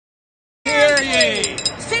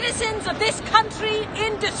citizens of this country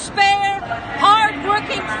in despair,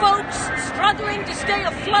 hard-working folks struggling to stay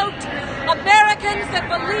afloat, Americans that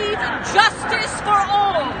believe in justice for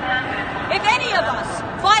all. If any of us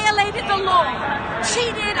violated the law,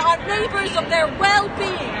 cheated our neighbors of their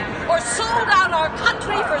well-being, or sold out our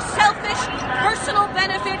country for selfish, personal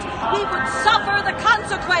benefit, we would suffer the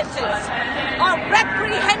consequences. Our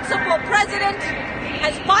reprehensible president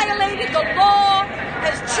has violated the law,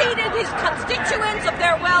 has cheated his constituents of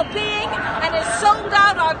their well-being, and has sold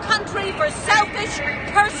out our country for selfish,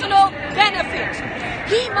 personal benefit.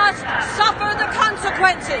 He must suffer the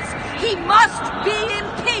consequences. He must be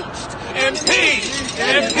impeached. Impeached!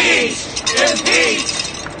 Impeached! Impeached!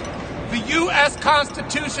 The U.S.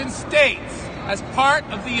 Constitution states, as part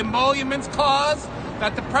of the Emoluments Clause,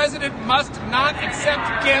 that the president must not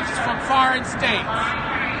accept gifts from foreign states.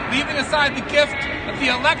 Leaving aside the gift of the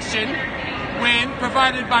election win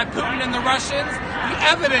provided by Putin and the Russians, the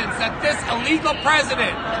evidence that this illegal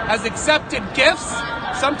president has accepted gifts,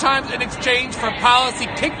 sometimes in exchange for policy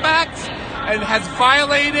kickbacks, and has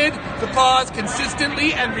violated the clause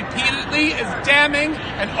consistently and repeatedly is damning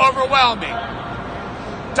and overwhelming.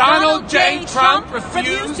 Donald J. Trump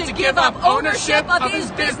refused to give up ownership of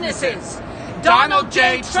his businesses. Donald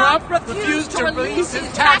J. Trump refused to release his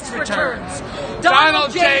tax returns.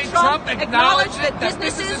 Donald J. Trump acknowledged that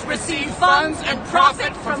businesses receive funds and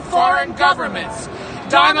profit from foreign governments.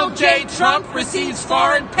 Donald J. Trump receives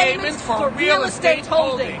foreign payments for real estate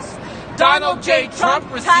holdings. Donald J. Trump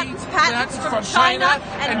receives patents from China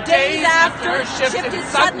and days after shifted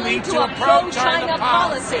suddenly to a pro-China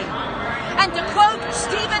policy. And to quote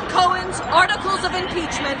Stephen Cohen's articles of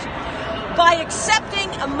impeachment, by accepting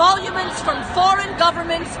emoluments from foreign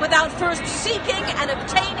governments without first seeking and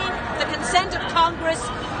obtaining the consent of Congress,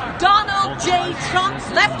 Donald J. Trump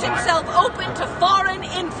left himself open to foreign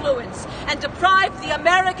influence and deprived the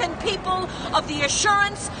American people of the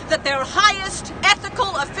assurance that their highest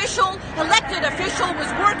ethical official, elected official, was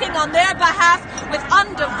working on their behalf with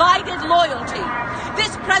undivided loyalty.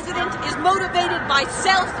 This president is motivated by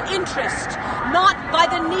self-interest, not by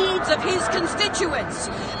the needs of his constituents.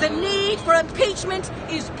 The need for impeachment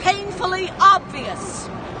is painfully obvious.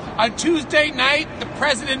 On Tuesday night, the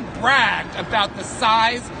president bragged about the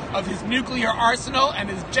size of his nuclear arsenal and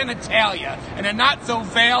his genitalia in a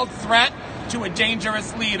not-so-veiled threat to a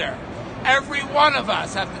dangerous leader. Every one of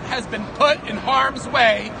us has been put in harm's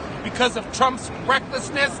way because of Trump's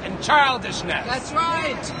recklessness and childishness. That's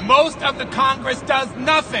right. Most of the Congress does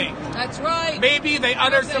nothing. That's right. Maybe they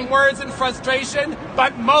utter some words in frustration,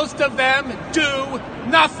 but most of them do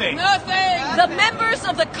nothing. Nothing. The members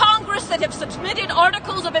of the Congress that have submitted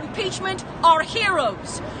articles of impeachment are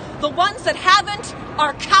heroes. The ones that haven't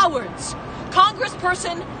are cowards.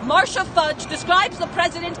 Congressperson Marcia Fudge describes the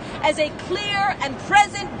president as a clear and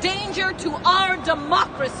present danger to our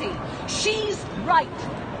democracy. She's right.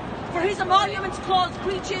 For his emoluments clause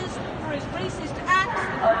breaches, for his racist acts,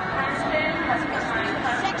 his history of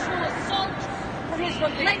sexual assault, for his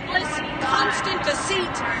relentless, constant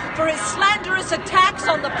deceit, for his slanderous attacks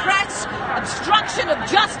on the press, obstruction of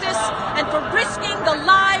justice, and for risking the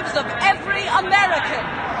lives of every American.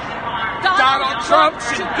 Donald Trump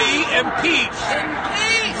should be impeached.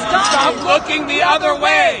 Impeached. Stop looking the other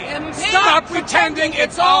way. Impeached. Stop pretending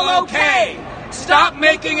it's all okay. Stop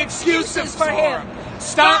making excuses for him.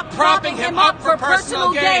 Stop propping him up for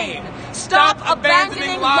personal gain. Stop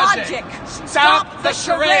abandoning logic. Stop the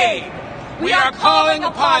charade. We are calling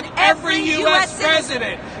upon every U.S.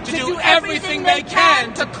 resident to do everything they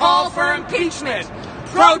can to call for impeachment.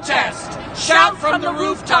 Protest. Shout from the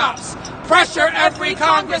rooftops. Pressure every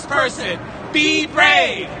congressperson. Be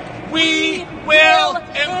brave. We will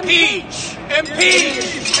impeach.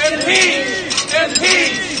 Impeach. Impeach.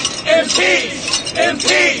 Impeach. Impeach.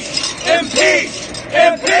 Impeach. Impeach.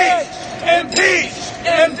 Impeach! Impeach!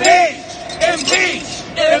 Impeach! Impeach!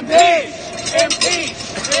 Impeach! Impeach!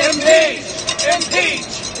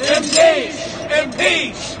 Impeach! Impeach!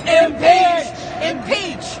 Impeach! Impeach!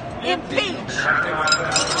 Impeach!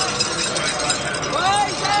 Impeach!